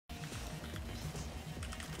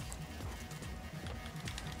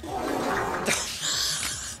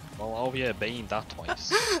Oh yeah, being that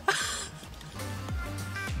twice.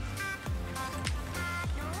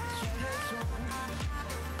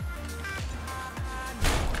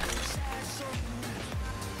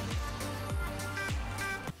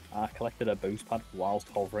 I collected a boost pad whilst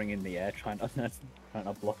hovering in the air trying to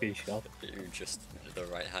block his shot. You're just the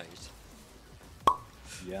right height.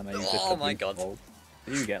 Yeah, and I used Oh it my god.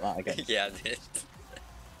 Did you get that again? Yeah, I did.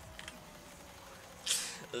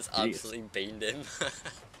 Just absolutely beamed him.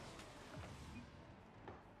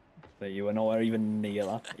 So you were nowhere even near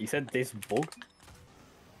that. He said this bug.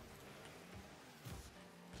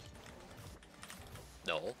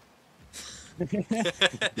 No.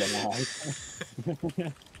 Yeah, nice.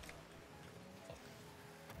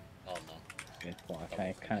 Oh no. Okay, well, I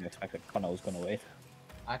can't expect that Connor was going to wait.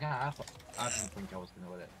 I didn't think I was gonna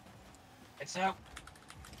win it. It's out.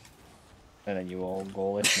 And then you all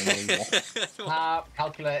go listening.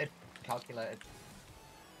 Calculated. Calculated.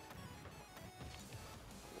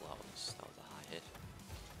 That was a high hit.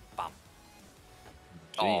 Bam.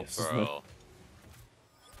 Jeez. Oh, bro.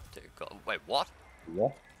 Dude, God. Wait, what?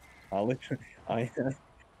 What? I literally, I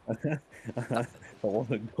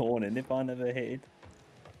wasn't going in if I never hit it.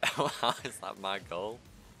 How is that my goal?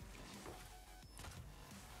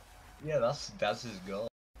 Yeah, that's his goal.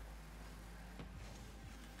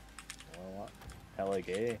 Well, that hella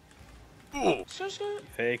gay. Ooh. You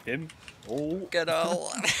faked him. Oh. Get out.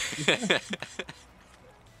 Oh.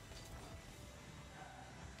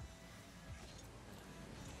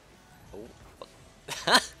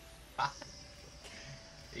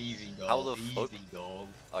 Easy goal. How the easy fuck? goal.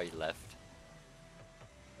 Oh, he left.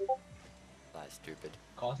 That's stupid.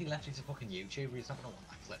 Of course he left. He's a fucking YouTuber. He's not gonna want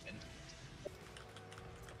that clip in.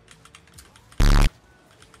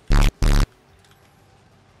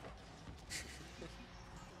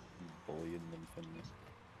 Bullying them for me.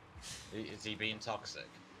 Is he being toxic?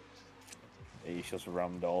 He's just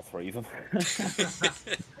rammed all three of them.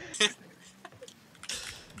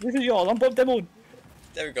 This is yours, I'm Bob Demon.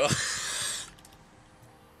 There we go.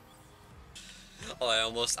 Oh, I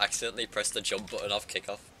almost accidentally pressed the jump button off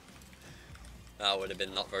kickoff. That would have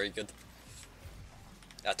been not very good.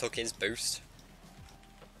 I took his boost.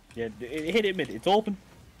 Yeah, hit it mid, it's open.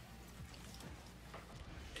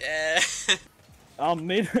 Yeah. I'm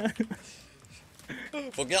mid. Fuck,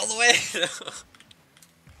 get out of the way.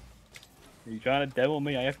 You're trying to demo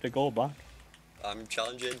me, I have to go back. I'm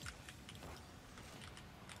challenging.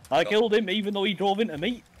 I killed him even though he drove into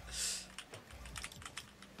me.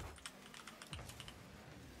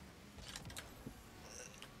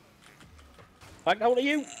 Back out of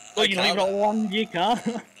you! Oh, you know you got one, you can't.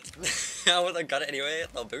 I would have got it anyway,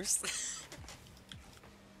 no boost.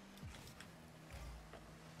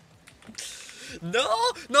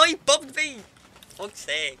 No! No, he bumped me! Fuck's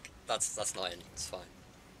sake. That's not in, it's fine.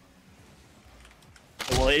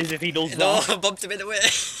 Well, it is if he does No, that. I bumped him in the way.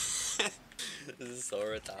 This is so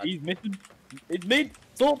retarded. He's missing. It's mid.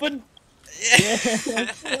 It's open.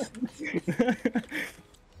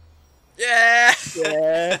 Yeah! Yeah.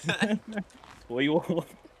 Yeah. We won.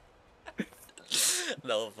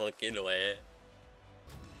 No fucking way.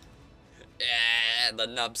 Yeah, the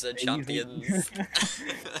Nabs are champions.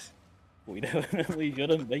 We definitely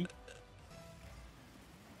shouldn't be.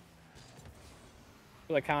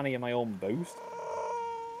 Because I can't hear my own boost.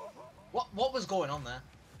 What was going on there?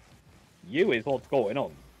 You is what's going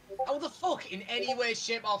on. How the fuck, in any way,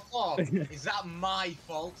 shape, or form, is that my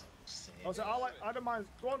fault? I was like, I don't mind.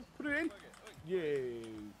 Go on, put it in. Yay.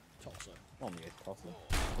 Tosser. Only a tosser.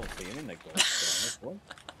 Don't see him in the goal.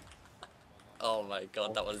 Oh my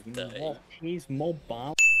god, that was dirty. He's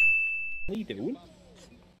mobile. What are you doing?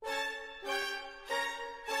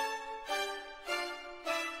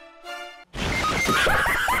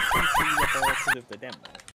 Of the demo.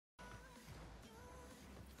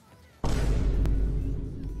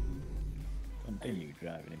 Continue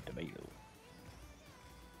driving into me though.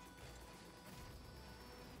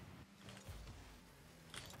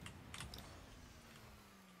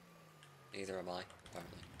 Neither am I,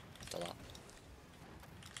 apparently. After that.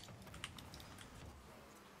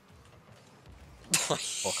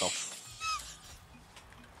 Fuck off.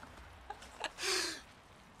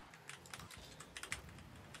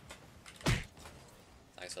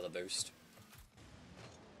 Thanks for the boost.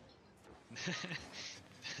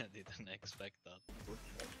 I didn't expect that.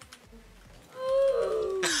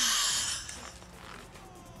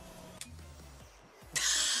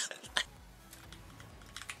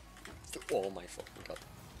 Oh my fucking god.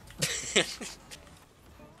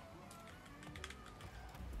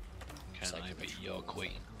 Can I be your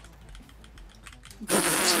queen?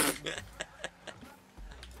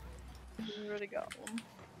 You already got one.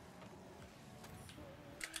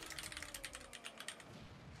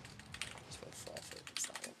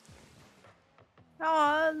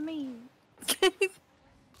 Oh, that's me. Two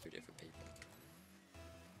different people.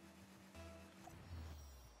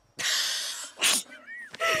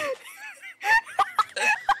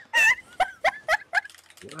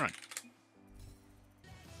 Right.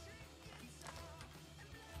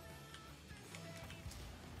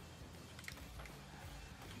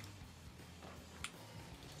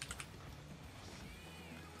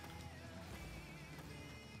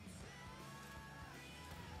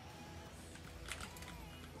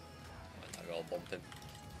 I go bump him.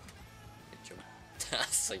 Good jump.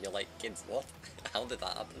 So you're like, kids, what? How did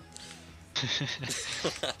that happen?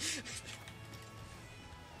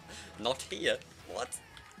 Not here. What?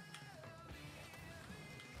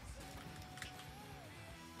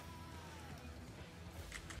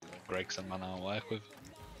 Greg's a man I work with.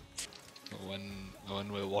 When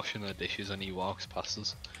we're washing the dishes and he walks past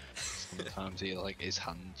us, sometimes he like his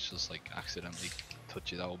hand just like accidentally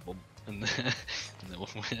touches our bum, and then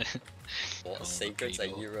What secrets are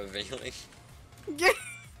you revealing?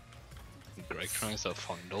 Greg tries to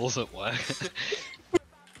fondle us at work.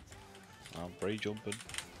 I'm free jumping.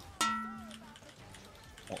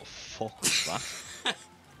 What the fuck was that?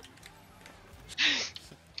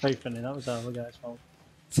 Very funny, that was our guy's fault.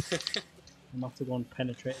 I'm have to go and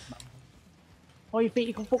penetrate his man. Oh, you think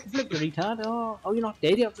you can fucking flip, you retard? Oh, you're not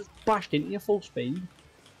dead, I've just bashed into you full speed.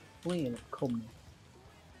 Wait a minute, come now.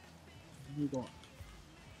 What have you got?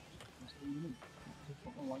 What's he doing? He's a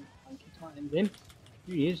fucking lanky times in.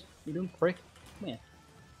 Here he is, you done prick. Come here.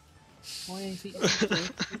 Oh, yeah, you think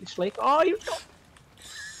you're slick? Oh, you got.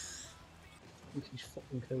 This is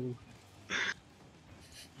fucking cool.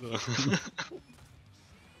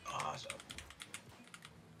 Oh, so.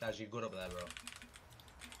 That's you good up there, bro.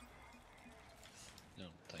 No,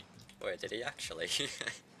 thank you. Wait, did he actually?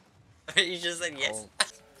 You just said yes.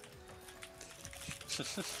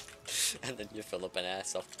 Oh. And then you fill up an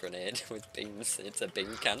airsoft grenade with beans. It's a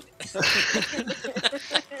bean can.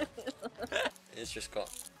 It's just got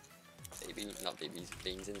not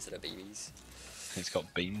beans instead of BBs. It's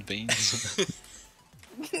got beans.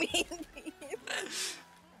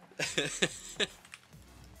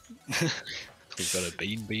 We've got a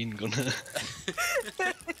bean gunner.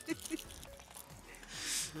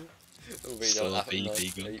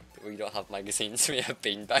 We don't have magazines, we have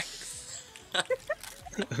bean bags. I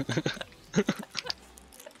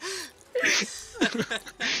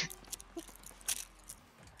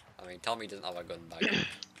mean, Tommy doesn't have a gun bag,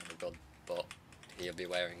 but he'll be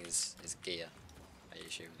wearing his gear, I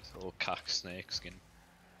assume. It's a little cack snake skin.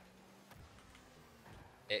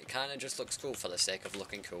 It kind of just looks cool for the sake of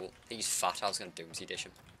looking cool. He's fat, I was going to Doomsday dish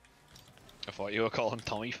him. I thought you were calling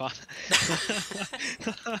Tommy fat.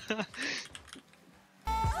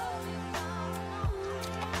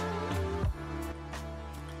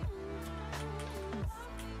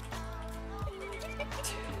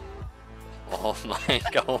 Oh my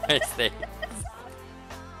god, what is this?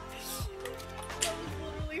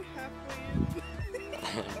 Literally halfway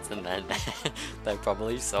in. And then they're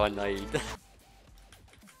probably so annoyed.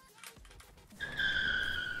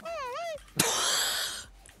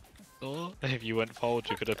 Oh, if you went forward,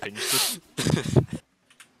 you could have pinched it.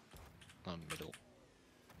 And middle.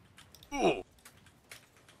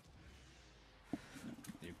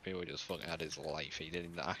 You people just fucking had his life. He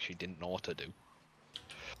actually didn't know what to do.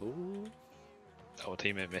 Ooh. Our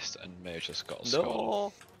teammate missed and May just got a No.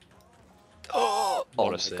 score. Oh, What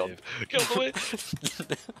my a save. God. Get out the way!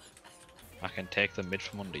 I can take the mid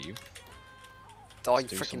from under you. Oh, you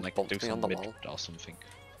Do freaking some, like, bumped do me on some the mid wall. or something.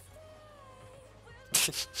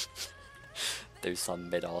 Do some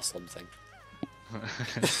mid or something.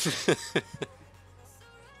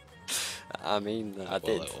 I mean, I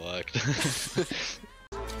did. Well, it worked.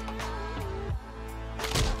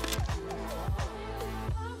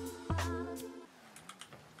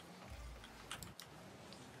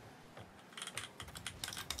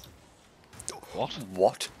 What?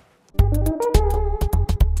 What?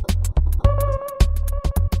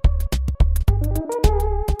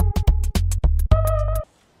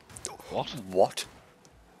 What? What?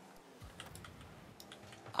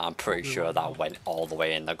 I'm pretty sure that went all the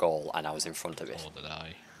way in the goal and I was in front of it. Or did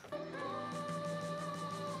I?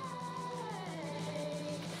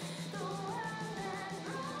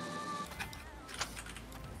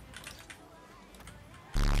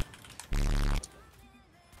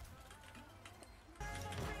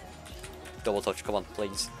 Double touch, come on,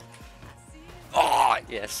 please. Oh,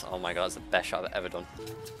 yes. Oh my god, that's the best shot I've ever done.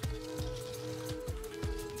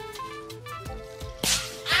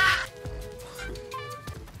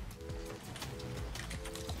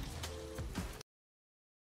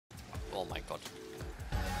 Oh my god.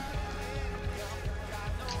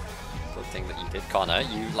 Good thing that you did, Connor.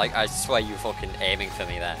 You, like, I swear you fucking aiming for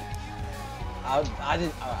me there. I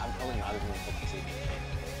didn't. I'm telling you, I didn't even fucking see it.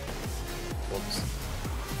 Whoops.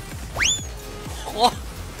 What?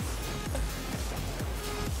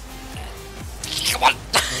 Come on!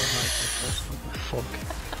 Fuck.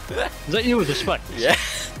 Is that you with the spikes? Yeah.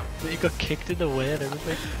 You got kicked in the way and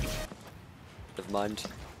everything. Never mind.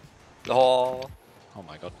 Oh. Oh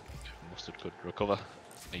my god. Mustard could recover.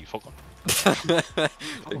 Are you fucking?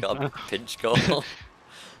 We got a pinch goal.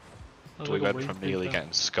 We went from nearly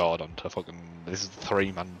getting scored onto fucking. This is a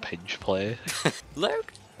 3-man pinch play.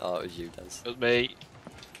 Luke? Oh, it was you, Des. It was me.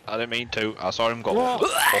 I didn't mean to. I saw him go. What? What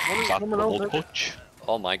was that? Someone Double else. touch.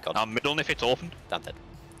 Oh my god. Now middle if it's open. Damn it.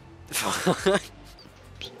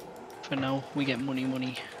 For now, we get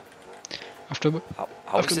money. After, How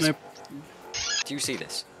is after this? my... Do you see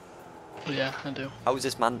this? Oh, yeah, I do. How is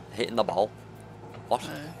this man hitting the ball? What?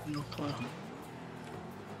 No clue.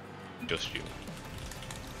 Just you.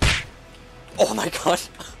 Oh my god!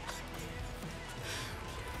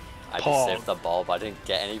 I just Paul. saved the ball, but I didn't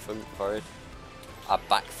get anything for it. I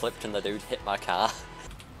backflipped and the dude hit my car.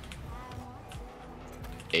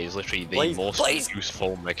 It is literally the Please, most please.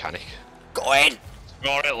 useful mechanic. Go in!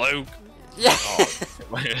 Got it, Luke. Yeah! Oh,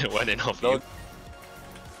 went in off No. you.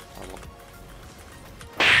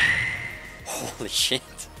 Holy shit.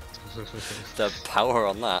 The power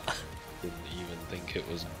on that. Didn't even think it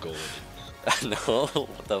was golden. No,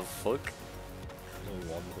 what the fuck?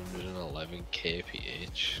 111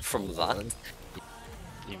 kph. From that?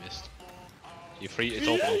 You missed. You're free. It's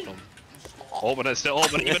open. Open it. Still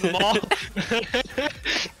open even more.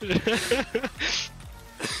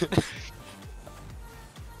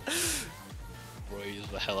 Raise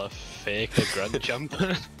the hell of fake the grand champ.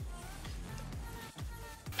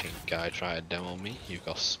 Pink guy tried to demo me. You've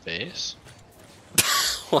got space.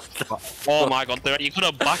 What the Oh my god! You could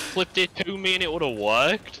have backflipped it to me and it would have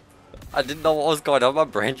worked. I didn't know what was going on, my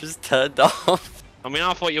brain just turned off. I mean,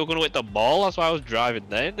 I thought you were going to hit the ball, that's why I was driving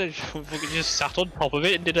there. Then fucking just sat on top of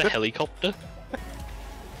it and did a helicopter.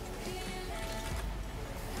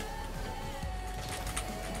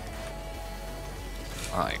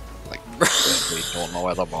 I really don't know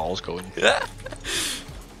where the ball's going.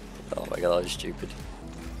 Oh my god, that was stupid.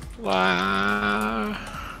 Wow.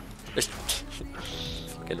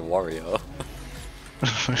 Fucking Wario.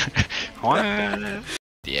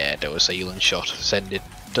 Yeah, do a ceiling shot. Send it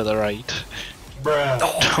to the right.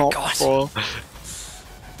 Oh my god. Bro.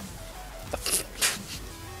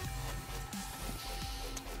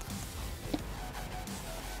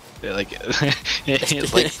 Yeah, like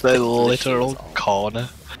it's like the literal corner.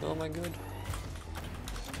 Oh my god.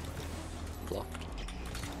 Blocked.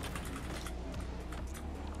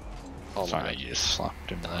 Oh my Sorry, god. you just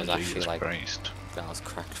slapped him That there, was actually Jesus like- Christ. That was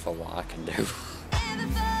cracked for what I can do.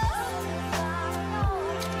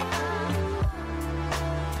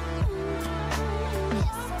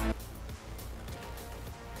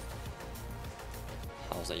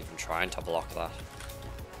 I wasn't even trying to block that.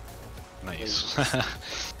 Nice.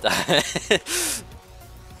 It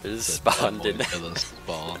just spawned in. To the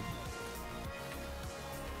spawn.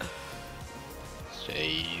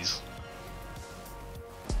 Jeez.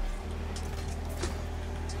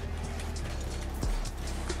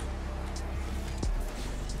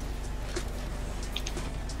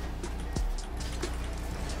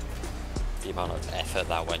 The amount of effort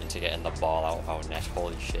that went into getting the ball out of our net,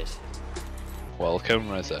 holy shit. Welcome,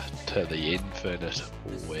 Reza, to the infinite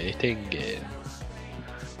waiting game.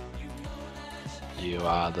 You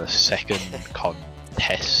are the second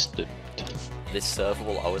contestant. This server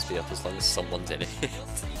will always be up as long as someone's in it.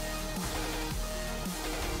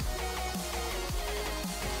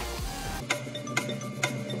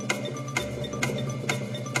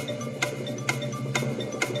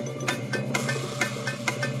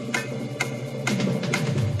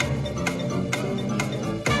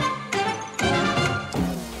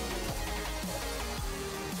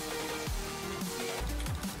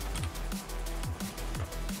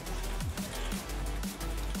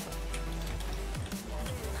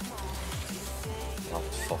 That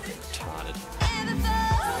was fucking retarded.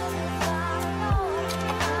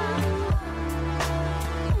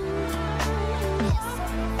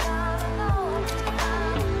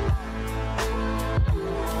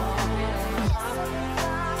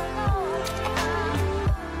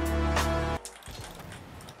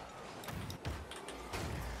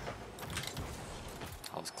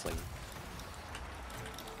 That was clean.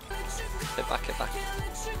 Get back, get back.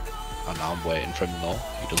 And now I'm waiting for him though.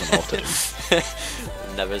 He doesn't know what to do.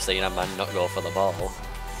 Never seen a man not go for the ball.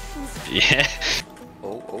 Yeah.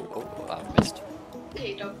 Oh, I missed.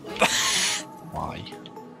 Why?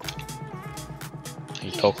 He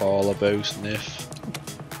took all about Sniff.